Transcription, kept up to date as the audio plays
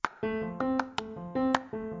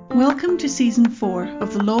Welcome to Season 4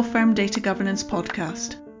 of the Law Firm Data Governance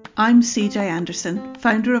Podcast. I'm CJ Anderson,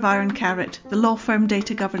 founder of Iron Carrot, the law firm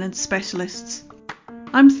data governance specialists.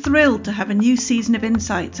 I'm thrilled to have a new season of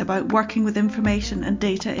insights about working with information and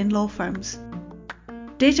data in law firms.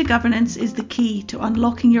 Data governance is the key to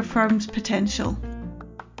unlocking your firm's potential.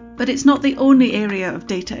 But it's not the only area of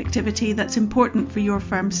data activity that's important for your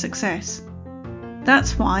firm's success.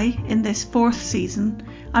 That's why, in this 4th season,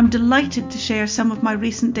 I'm delighted to share some of my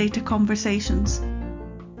recent data conversations.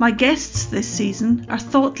 My guests this season are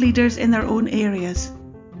thought leaders in their own areas.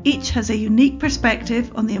 Each has a unique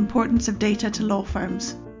perspective on the importance of data to law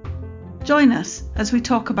firms. Join us as we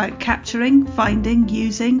talk about capturing, finding,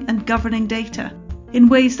 using and governing data in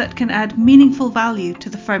ways that can add meaningful value to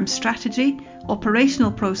the firm's strategy,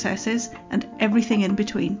 operational processes and everything in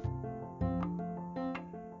between.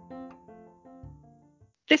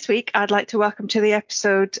 This week, I'd like to welcome to the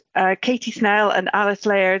episode Katy Snell and Alice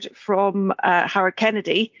Laird from Howard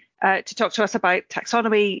Kennedy to talk to us about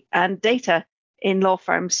taxonomy and data in law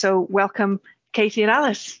firms. So welcome, Katy and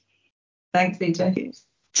Alice. Thanks, CJ.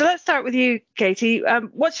 So let's start with you, Katy.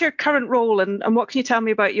 What's your current role and what can you tell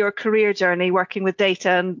me about your career journey working with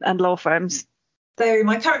data and law firms? So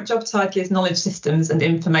my current job title is Knowledge Systems and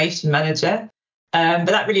Information Manager, but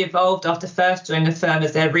that really evolved after first joining the firm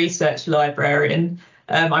as their research librarian.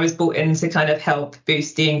 I was brought in to kind of help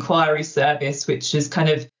boost the inquiry service, which is kind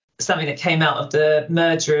of something that came out of the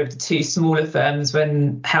merger of the two smaller firms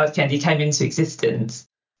when Howard Kennedy came into existence.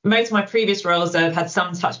 Most of my previous roles have had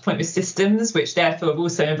some touch point with systems, which therefore have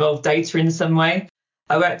also involved data in some way.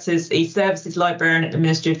 I worked as the services librarian at the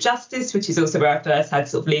Ministry of Justice, which is also where I first had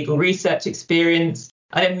sort of legal research experience.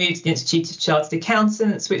 I then moved to the Institute of Chartered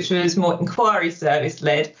Accountants, which was more inquiry service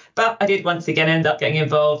led, but I did once again end up getting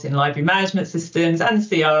involved in library management systems and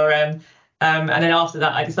CRM. And then after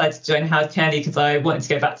that, I decided to join Howard Kennedy because I wanted to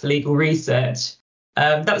go back to legal research.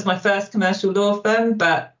 That was my first commercial law firm,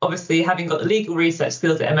 but obviously having got the legal research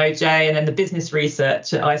skills at MOJ and then the business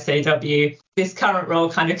research at ICAW, this current role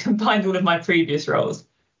kind of combined all of my previous roles.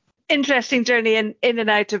 Interesting journey in and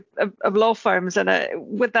out of law firms, and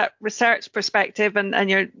with that research perspective and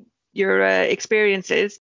your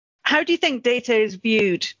experiences, how do you think data is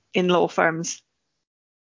viewed in law firms?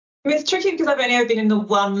 I mean, it's tricky because I've only ever been in the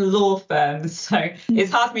one law firm, so it's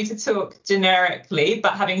hard for me to talk generically.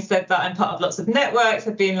 But having said that, I'm part of lots of networks.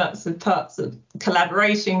 I've been lots of parts of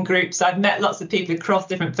collaboration groups. I've met lots of people across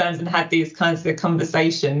different firms and had these kinds of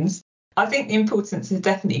conversations. I think the importance is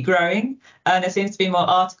definitely growing, and there seems to be more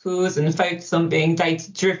articles and focus on being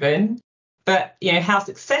data driven. But how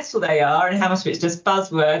successful they are and how much of it's just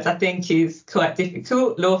buzzwords, I think is quite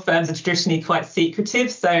difficult. Law firms are traditionally quite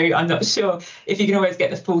secretive, so I'm not sure if you can always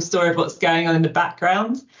get the full story of what's going on in the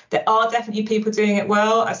background. There are definitely people doing it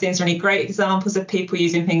well. I've seen some really great examples of people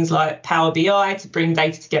using things like Power BI to bring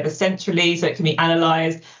data together centrally so it can be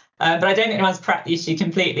analysed. But I don't think anyone's cracked the issue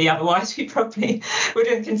completely. Otherwise, we probably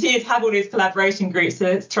wouldn't continue to have all these collaboration groups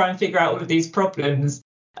to try and figure out all of these problems.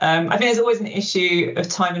 I think there's always an issue of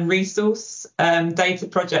time and resource. Data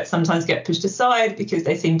projects sometimes get pushed aside because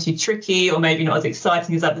they seem too tricky or maybe not as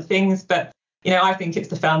exciting as other things. But, I think it's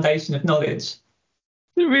the foundation of knowledge.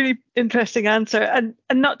 A really interesting answer. And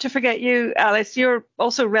not to forget you, Alice, you're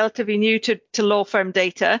also relatively new to law firm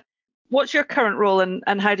data. What's your current role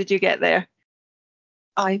and how did you get there?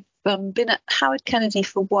 I've been at Howard Kennedy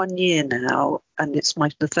for 1 year now, and it's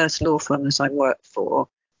the first law firm that I work for.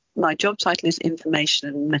 My job title is Information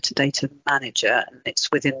and Metadata Manager, and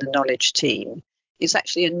it's within the knowledge team. It's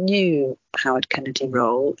actually a new Howard Kennedy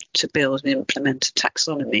role to build and implement a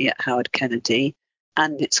taxonomy at Howard Kennedy,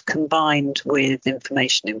 and it's combined with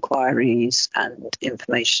information inquiries and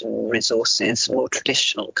information resources, more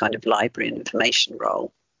traditional kind of library and information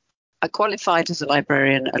role. I qualified as a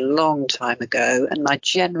librarian a long time ago, and my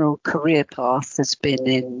general career path has been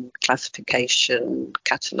in classification,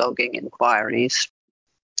 cataloguing, inquiries.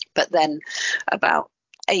 But then about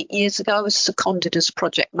 8 years ago, I was seconded as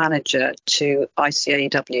project manager to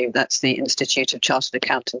ICAW, that's the Institute of Chartered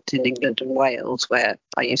Accountants in England and Wales, where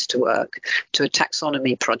I used to work, to a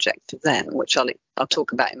taxonomy project for them, which I'll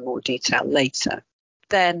talk about in more detail later.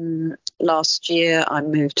 Then last year, I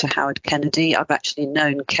moved to Howard Kennedy. I've actually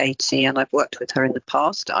known Katy and I've worked with her in the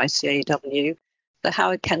past at ICAW. The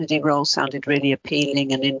Howard Kennedy role sounded really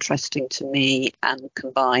appealing and interesting to me and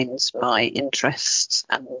combines my interests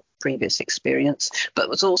and previous experience, but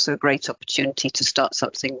was also a great opportunity to start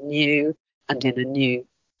something new and in a new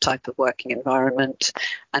type of working environment.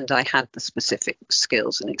 And I had the specific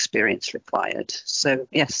skills and experience required. So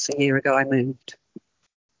yes, a year ago I moved.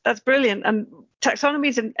 That's brilliant. And taxonomy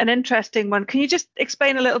is an interesting one. Can you just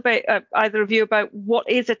explain a little bit, either of you, about what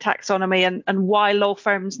is a taxonomy and why law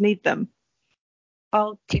firms need them?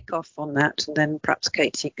 I'll kick off on that, and then perhaps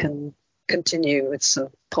Katie can continue with some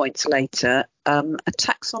points later. A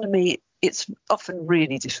taxonomy, it's often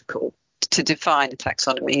really difficult to define a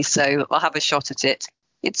taxonomy, so I'll have a shot at it.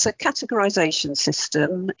 It's a categorization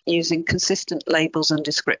system using consistent labels and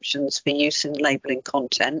descriptions for use in labeling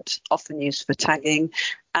content, often used for tagging,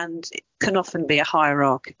 and it can often be a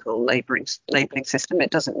hierarchical labeling system.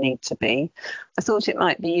 It doesn't need to be. I thought it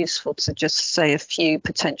might be useful to just say a few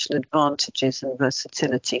potential advantages and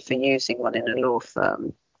versatility for using one in a law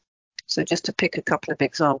firm. So just to pick a couple of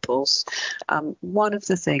examples, one of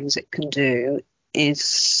the things it can do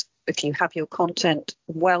is, if you have your content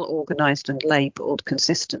well organised and labelled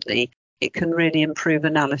consistently, it can really improve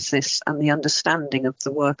analysis and the understanding of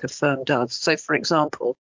the work a firm does. So, for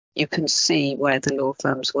example, you can see where the law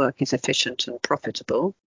firm's work is efficient and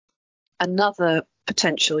profitable. Another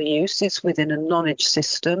potential use is within a knowledge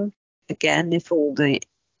system. Again, if all the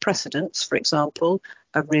precedents, for example,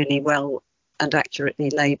 are really well and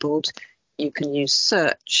accurately labelled, you can use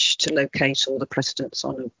search to locate all the precedents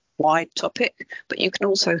on a wide topic, but you can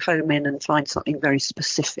also home in and find something very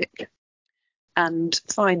specific. And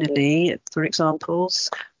finally, for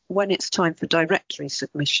examples, when it's time for directory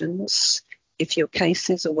submissions, if your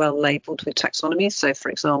cases are well labelled with taxonomy, so for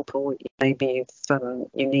example, maybe if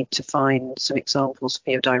you need to find some examples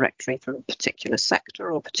for your directory from a particular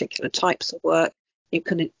sector or particular types of work, you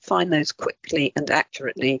can find those quickly and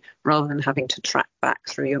accurately rather than having to track back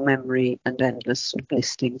through your memory and endless sort of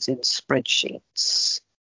listings in spreadsheets.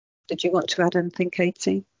 Did you want to add anything,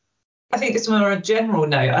 Katie? I think just on a general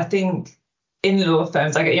note, I think in law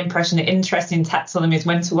firms, I get the impression that interest in taxonomies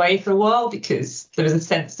went away for a while because there was a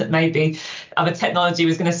sense that maybe other technology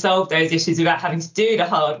was going to solve those issues without having to do the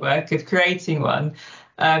hard work of creating one.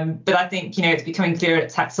 But I think, it's becoming clear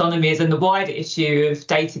that taxonomy is in the wider issue of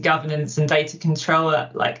data governance and data control,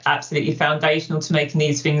 like absolutely foundational to making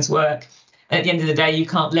these things work. And at the end of the day, you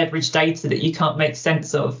can't leverage data that you can't make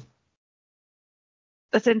sense of.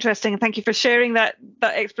 That's interesting. Thank you for sharing that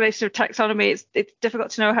explanation of taxonomy. It's difficult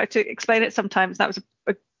to know how to explain it sometimes. That was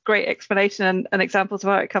a great explanation and examples of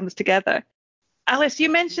how it comes together. Alice, you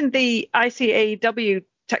mentioned the ICAEW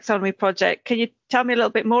taxonomy project. Can you tell me a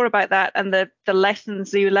little bit more about that and the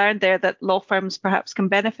lessons you learned there that law firms perhaps can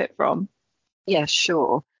benefit from? Yeah,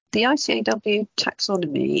 sure. The ICAEW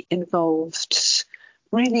taxonomy involved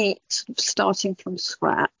really starting from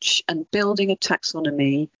scratch and building a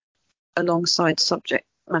taxonomy alongside subject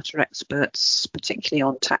matter experts, particularly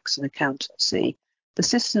on tax and accountancy. The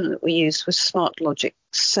system that we used was SmartLogic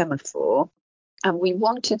Semaphore, and we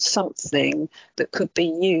wanted something that could be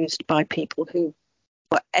used by people who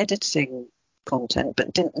were editing content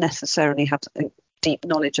but didn't necessarily have a deep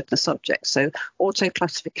knowledge of the subject. So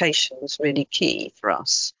auto-classification was really key for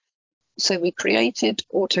us. So we created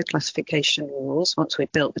auto-classification rules once we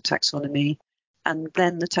built the taxonomy, and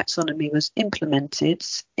then the taxonomy was implemented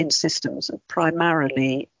in systems, and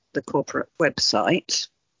primarily the corporate website.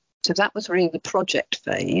 So that was really the project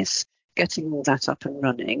phase, getting all that up and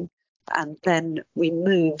running. And then we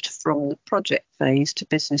moved from the project phase to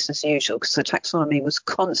business as usual because the taxonomy was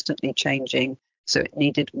constantly changing. So it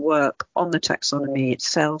needed work on the taxonomy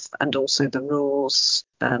itself and also the rules,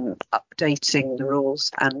 updating the rules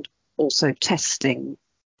and also testing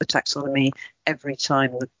the taxonomy every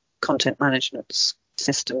time the content management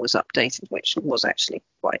system was updated, which was actually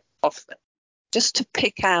quite often. Just to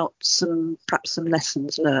pick out perhaps some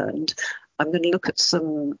lessons learned, I'm going to look at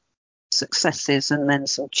some successes and then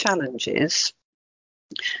some challenges.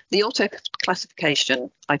 The auto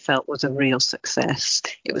classification I felt was a real success.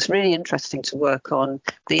 It was really interesting to work on.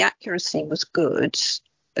 The accuracy was good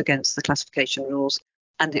against the classification rules,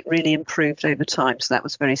 and it really improved over time. So that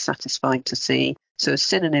was very satisfying to see. So as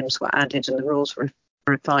synonyms were added and the rules were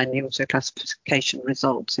refined, the auto classification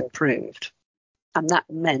results improved. And that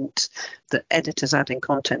meant that editors adding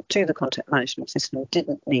content to the content management system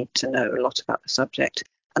didn't need to know a lot about the subject,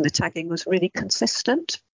 and the tagging was really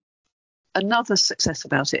consistent. Another success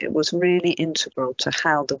about it was really integral to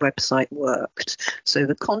how the website worked. So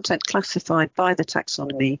the content classified by the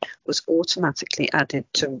taxonomy was automatically added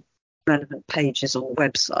to relevant pages on the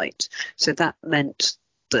website. So that meant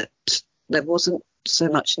that there wasn't so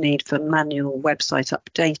much need for manual website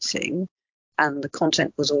updating, and the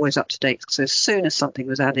content was always up to date. So as soon as something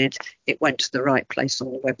was added, it went to the right place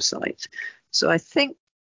on the website. So I think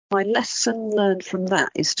my lesson learned from that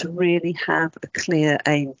is to really have a clear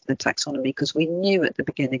aim for the taxonomy, because we knew at the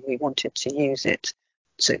beginning we wanted to use it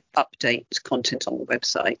to update content on the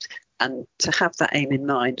website. And to have that aim in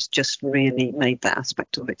mind just really made that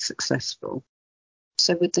aspect of it successful.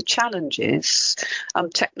 So with the challenges,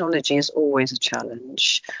 technology is always a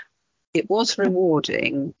challenge. It was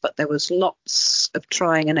rewarding, but there was lots of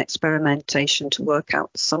trying and experimentation to work out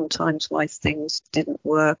sometimes why things didn't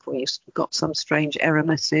work or you got some strange error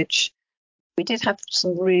message. We did have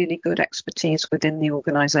some really good expertise within the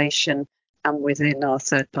organisation and within our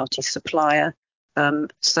third-party supplier.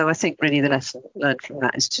 So I think really the lesson learned from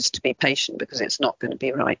that is just to be patient, because it's not going to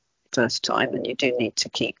be right first time, and you do need to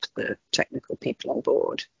keep the technical people on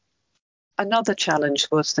board. Another challenge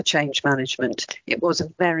was the change management. It was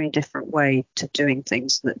a very different way to doing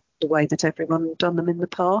things than the way that everyone had done them in the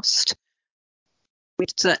past. We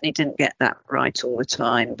certainly didn't get that right all the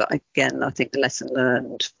time, but again, I think the lesson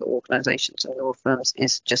learned for organisations and law firms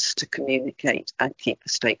is just to communicate and keep the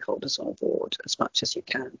stakeholders on board as much as you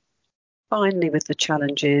can. Finally, with the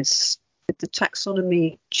challenges, with the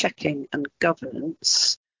taxonomy checking and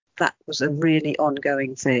governance, that was a really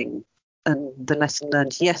ongoing thing. And the lesson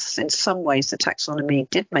learned, yes, in some ways the taxonomy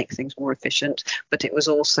did make things more efficient, but it was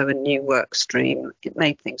also a new work stream. It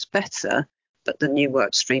made things better, but the new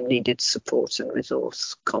work stream needed support and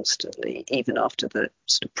resource constantly, even after the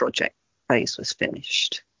sort of project phase was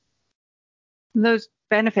finished. Those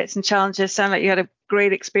benefits and challenges sound like you had a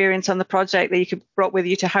great experience on the project that you brought with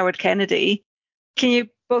you to Howard Kennedy. Can you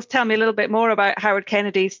both tell me a little bit more about Howard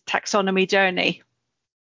Kennedy's taxonomy journey?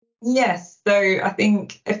 Yes, so I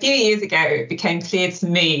think a few years ago it became clear to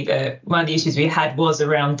me that one of the issues we had was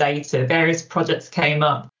around data. Various projects came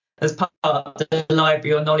up as part of the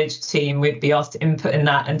library or knowledge team. We'd be asked to input in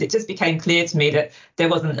that, and it just became clear to me that there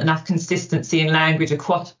wasn't enough consistency in language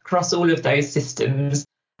across all of those systems,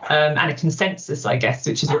 and a consensus, I guess,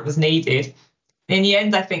 which is what was needed. In the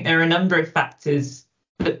end, I think there are a number of factors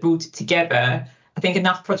that brought it together. I think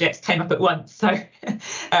enough projects came up at once. So,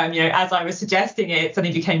 as I was suggesting it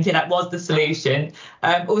suddenly became clear that was the solution.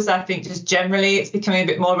 Also, I think just generally it's becoming a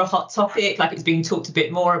bit more of a hot topic, like it's being talked a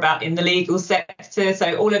bit more about in the legal sector.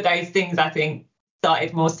 So all of those things, I think,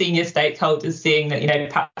 started more senior stakeholders seeing that,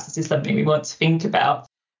 perhaps this is something we want to think about.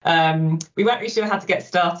 We weren't really sure how to get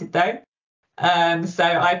started, though. So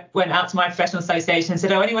I went out to my professional association and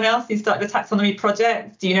said, anyone else who's started a taxonomy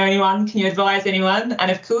project? Do you know anyone? Can you advise anyone?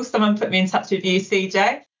 And of course, someone put me in touch with you,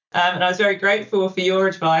 CJ. And I was very grateful for your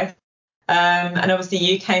advice. And obviously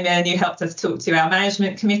you came in, you helped us talk to our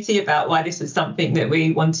management committee about why this was something that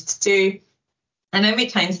we wanted to do. And then we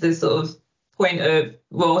came to the sort of point of,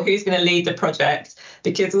 well, who's going to lead the project?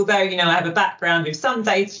 Because although, I have a background with some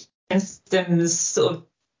data systems, sort of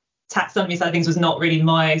taxonomy side of things was not really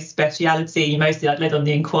my speciality. Mostly I'd led on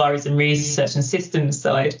the inquiries and research and systems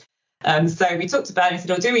side. So we talked about it and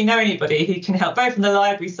said, do we know anybody who can help both on the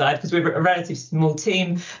library side, because we're a relatively small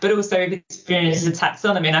team, but also with experience in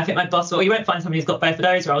taxonomy? And I think my boss thought, you won't find somebody who's got both of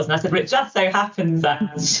those roles. And I said, well, it just so happens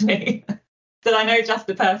actually that I know just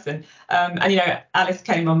the person. And Alice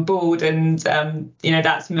came on board, and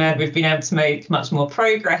that's where we've been able to make much more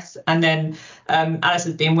progress. And then Alice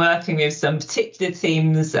has been working with some particular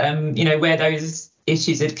teams, where those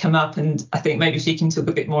issues had come up, and I think maybe she can talk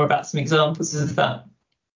a bit more about some examples of that.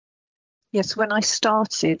 Yes, when I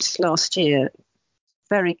started last year,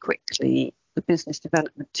 very quickly the business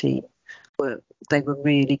development team were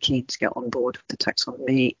really keen to get on board with the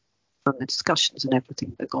taxonomy, from the discussions and everything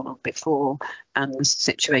that had gone on before, and the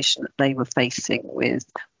situation that they were facing with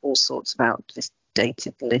all sorts of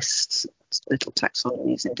outdated lists, little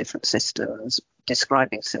taxonomies in different systems,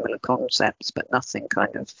 describing similar concepts, but nothing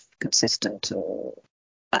kind of consistent or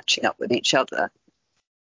matching up with each other.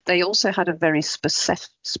 They also had a very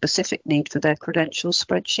specific need for their credential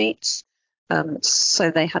spreadsheets. So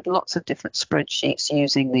they had lots of different spreadsheets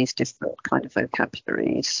using these different kind of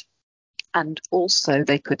vocabularies. And also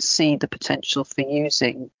they could see the potential for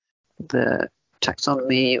using the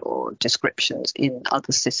taxonomy or descriptions in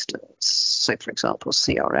other systems. So, for example,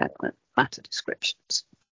 CRM and matter descriptions.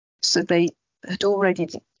 So they had already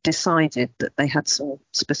decided that they had some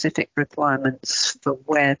specific requirements for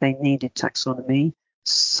where they needed taxonomy.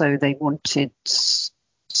 So they wanted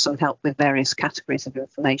some help with various categories of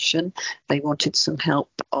information. They wanted some help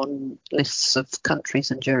on lists of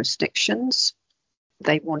countries and jurisdictions.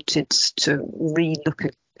 They wanted to re-look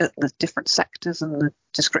at the different sectors and the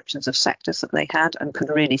descriptions of sectors that they had, and could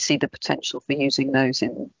really see the potential for using those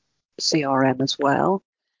in CRM as well.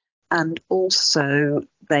 And also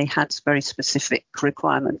they had very specific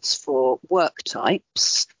requirements for work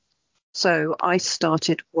types. So I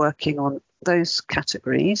started working on those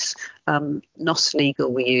categories. NOS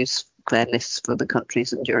Legal we use their lists for the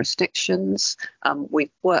countries and jurisdictions.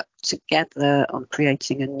 We've worked together on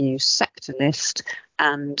creating a new sector list,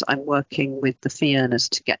 and I'm working with the fee earners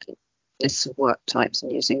to get lists of work types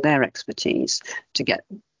and using their expertise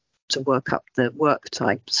to work up the work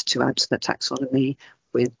types to add to the taxonomy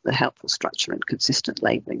with the helpful structure and consistent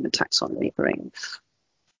labelling the taxonomy brings.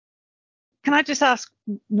 Can I just ask,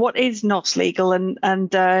 what is NOS Legal and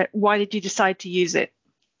why did you decide to use it?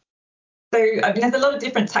 So, there's a lot of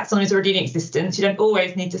different taxonomies already in existence. You don't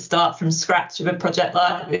always need to start from scratch with a project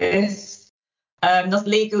like this. NOS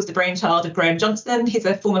Legal is the brainchild of Graham Johnson. He's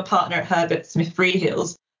a former partner at Herbert Smith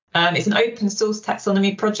Freehills. It's an open source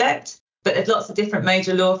taxonomy project, but there's lots of different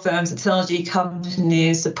major law firms and technology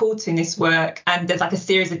companies supporting this work. And there's like a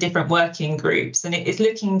series of different working groups. And it's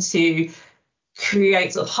looking to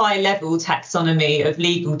create sort of high-level taxonomy of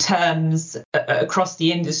legal terms across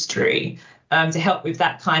the industry to help with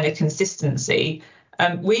that kind of consistency.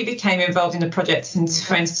 We became involved in the project in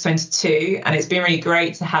 2022, and it's been really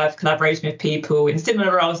great to have collaboration with people in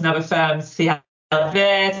similar roles in other firms, see how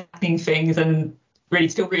they're tackling things and really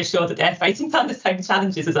feel reassured that they're facing some of the same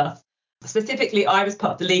challenges as us. Specifically, I was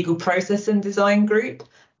part of the legal process and design group,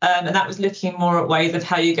 and that was looking more at ways of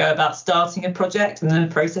how you go about starting a project and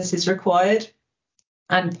the processes required.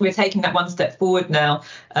 And we're taking that one step forward now.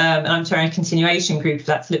 And I'm chairing a continuation group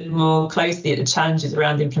that's looking more closely at the challenges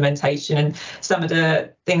around implementation. And some of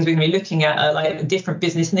the things we're going to be looking at are like different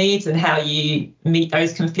business needs and how you meet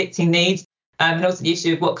those conflicting needs. And also the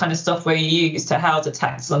issue of what kind of software you use to house a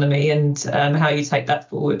taxonomy and how you take that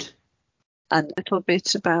forward. And a little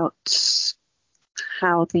bit about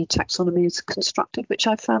how the taxonomy is constructed, which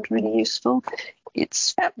I found really useful.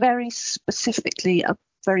 It's very specifically a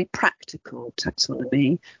very practical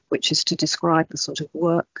taxonomy, which is to describe the sort of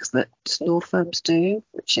work that law firms do,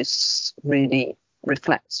 which is really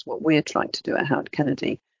reflects what we're trying to do at Howard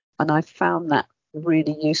Kennedy. And I found that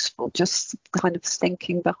really useful, just kind of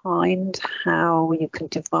thinking behind how you can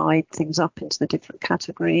divide things up into the different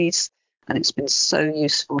categories. And it's been so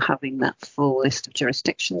useful having that full list of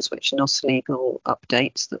jurisdictions, which NOS Legal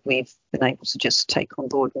updates that we've been able to just take on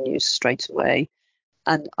board and use straight away.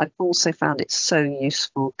 And I've also found it so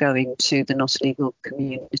useful going to the NOS Legal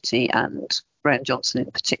community and Graham Johnson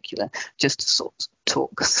in particular, just to sort of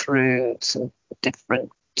talk through some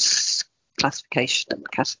different classification and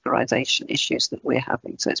categorization issues that we're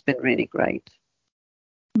having. So it's been really great.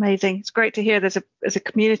 Amazing. It's great to hear there's a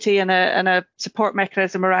community and a support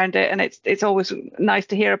mechanism around it. And it's always nice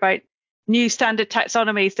to hear about new standard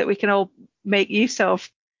taxonomies that we can all make use of.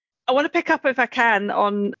 I want to pick up, if I can,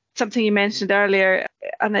 on something you mentioned earlier,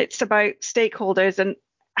 and it's about stakeholders and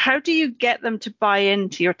how do you get them to buy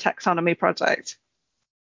into your taxonomy project?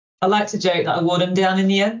 I like to joke that I wore them down in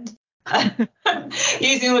the end,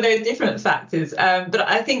 using all those different factors. But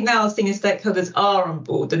I think now senior stakeholders are on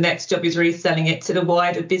board. The next job is really selling it to the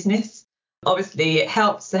wider business. Obviously, it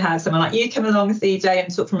helps to have someone like you come along, CJ,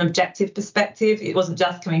 and talk from an objective perspective. It wasn't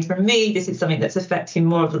just coming from me. This is something that's affecting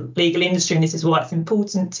more of the legal industry, and this is why it's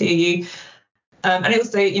important to you. And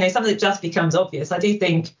also, some of it just becomes obvious. I do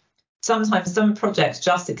think sometimes some projects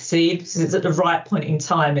just succeed because it's at the right point in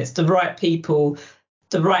time. It's the right people,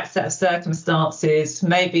 the right set of circumstances.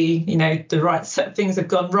 Maybe, the right set of things have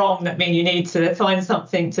gone wrong that mean you need to find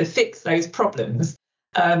something to fix those problems.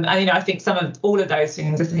 And I think some of all of those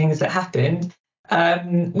things are things that happen.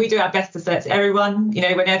 We do our best to say it to everyone.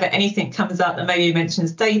 Whenever anything comes up that maybe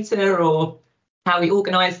mentions data or how we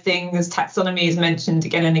organise things, taxonomy is mentioned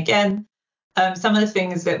again and again. Some of the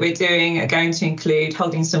things that we're doing are going to include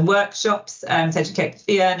holding some workshops to educate the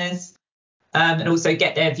fee earners and also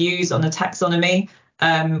get their views on the taxonomy.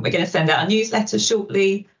 We're going to send out a newsletter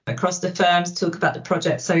shortly across the firms to talk about the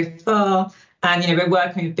project so far. And, we're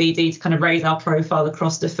working with BD to kind of raise our profile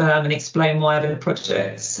across the firm and explain why the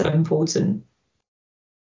project's so important.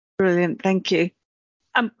 Brilliant. Thank you.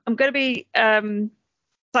 I'm going to be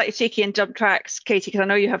slightly cheeky and jump tracks, Katy, because I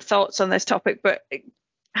know you have thoughts on this topic, but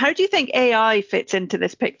how do you think AI fits into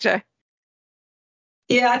this picture?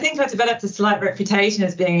 Yeah, I think I've developed a slight reputation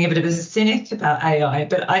as being a bit of a cynic about AI,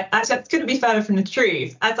 but I couldn't be further from the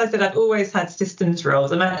truth. As I said, I've always had systems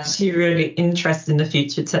roles. I'm actually really interested in the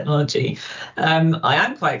future of technology. I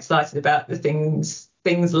am quite excited about the things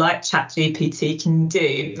like ChatGPT can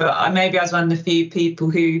do, but maybe I was one of the few people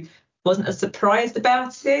who wasn't as surprised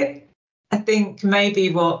about it. I think maybe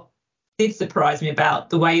what did surprise me about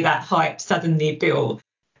the way that hype suddenly built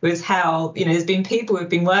was how, there's been people who've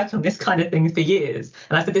been working on this kind of thing for years.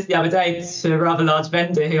 And I said this the other day to a rather large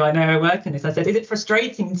vendor who I know are working on this. I said, is it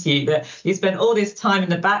frustrating to you that you spend all this time in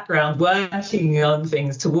the background working on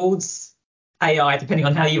things towards AI, depending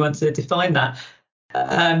on how you want to define that?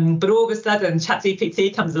 But all of a sudden,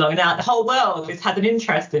 ChatGPT comes along and now the whole world has had an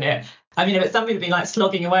interest in it. I mean, but some people have been like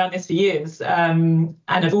slogging away on this for years, and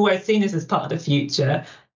have always seen this as part of the future.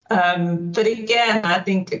 But again, I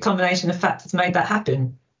think a combination of factors made that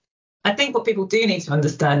happen. I think what people do need to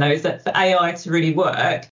understand, though, is that for AI to really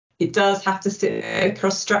work, it does have to sit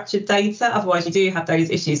across structured data. Otherwise, you do have those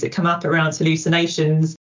issues that come up around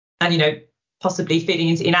hallucinations and, possibly feeding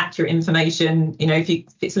into inaccurate information. If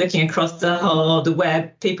it's looking across the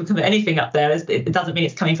web, people can put anything up there. It doesn't mean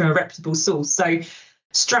it's coming from a reputable source. So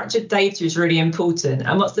structured data is really important.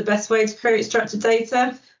 And what's the best way to create structured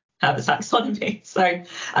data? Have a taxonomy. So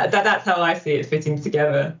that's how I see it fitting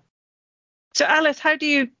together. So Alice, how do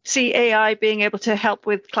you see AI being able to help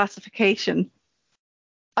with classification?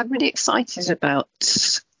 I'm really excited about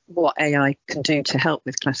what AI can do to help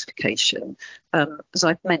with classification. As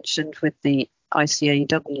I've mentioned with the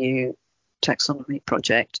ICAW taxonomy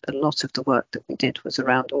project, a lot of the work that we did was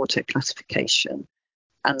around auto classification,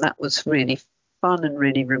 and that was really fun and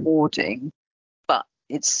really rewarding. But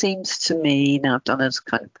it seems to me, now I've done as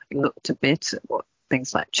kind of looked a bit at what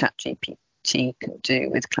things like ChatGPT can do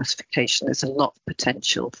with classification, there's a lot of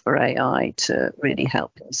potential for AI to really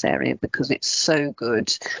help in this area because it's so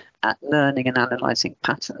good at learning and analysing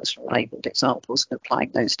patterns from labelled examples and applying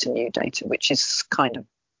those to new data, which is kind of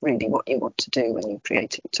really what you want to do when you're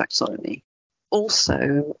creating a taxonomy.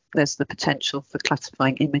 Also, there's the potential for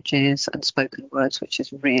classifying images and spoken words, which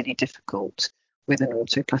is really difficult with an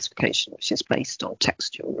auto classification, which is based on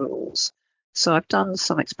textual rules. So I've done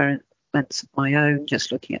some experiments of my own,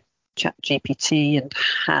 just looking at ChatGPT and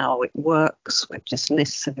how it works with just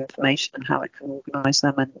lists of information and how it can organise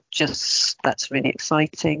them, and just that's really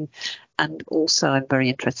exciting. And also I'm very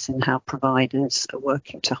interested in how providers are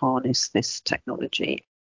working to harness this technology.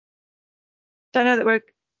 I know that we're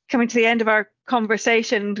coming to the end of our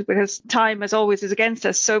conversation because time, as always, is against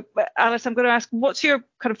us. So Alice, I'm going to ask, what's your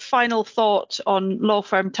kind of final thought on law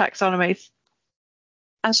firm taxonomies?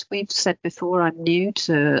 As we've said before, I'm new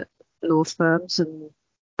to law firms and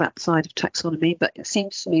that side of taxonomy, but it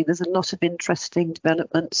seems to me there's a lot of interesting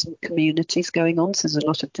developments and communities going on. So there's a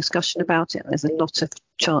lot of discussion about it, and there's a lot of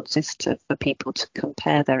chances for people to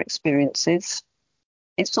compare their experiences.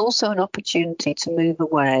 It's also an opportunity to move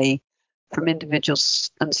away from individuals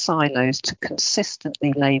and silos to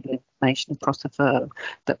consistently label information across a firm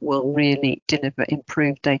that will really deliver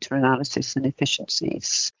improved data analysis and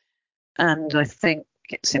efficiencies. And I think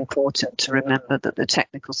it's important to remember that the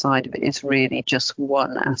technical side of it is really just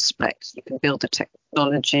one aspect. You can build a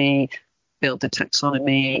technology, build a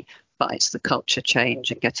taxonomy, but it's the culture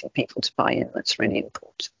change and getting people to buy in that's really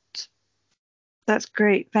important. That's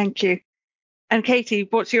great. Thank you. And Katy,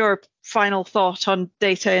 what's your final thought on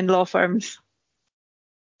data in law firms?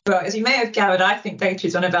 Well, as you may have gathered, I think data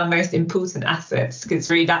is one of our most important assets because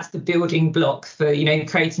really that's the building block for,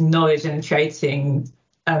 creating knowledge and creating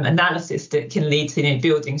analysis that can lead to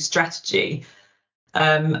building strategy.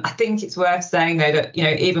 I think it's worth saying, though, that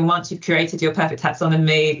even once you've created your perfect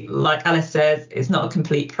taxonomy, like Alice says, it's not a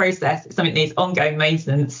complete process. It's something that needs ongoing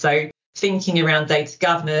maintenance. So thinking around data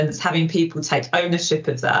governance, having people take ownership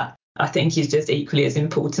of that, I think is just equally as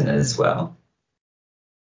important as well.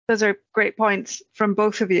 Those are great points from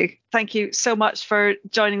both of you. Thank you so much for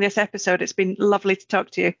joining this episode. It's been lovely to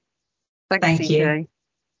talk to you. Thank you.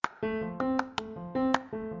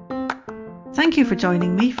 Thank you for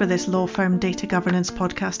joining me for this Law Firm Data Governance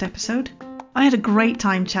podcast episode. I had a great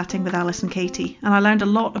time chatting with Alice and Katy, and I learned a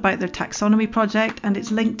lot about their taxonomy project and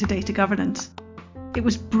its link to data governance. It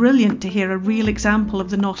was brilliant to hear a real example of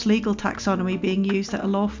the not legal taxonomy being used at a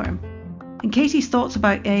law firm. And Katy's thoughts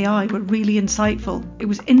about AI were really insightful. It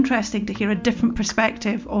was interesting to hear a different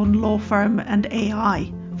perspective on law firm and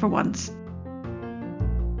AI for once.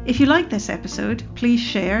 If you like this episode, please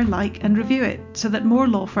share, like and review it so that more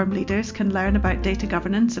law firm leaders can learn about data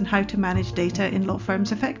governance and how to manage data in law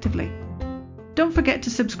firms effectively. Don't forget to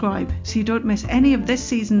subscribe so you don't miss any of this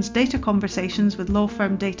season's data conversations with law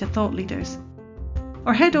firm data thought leaders.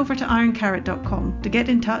 Or head over to ironcarrot.com to get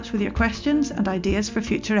in touch with your questions and ideas for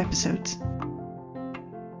future episodes.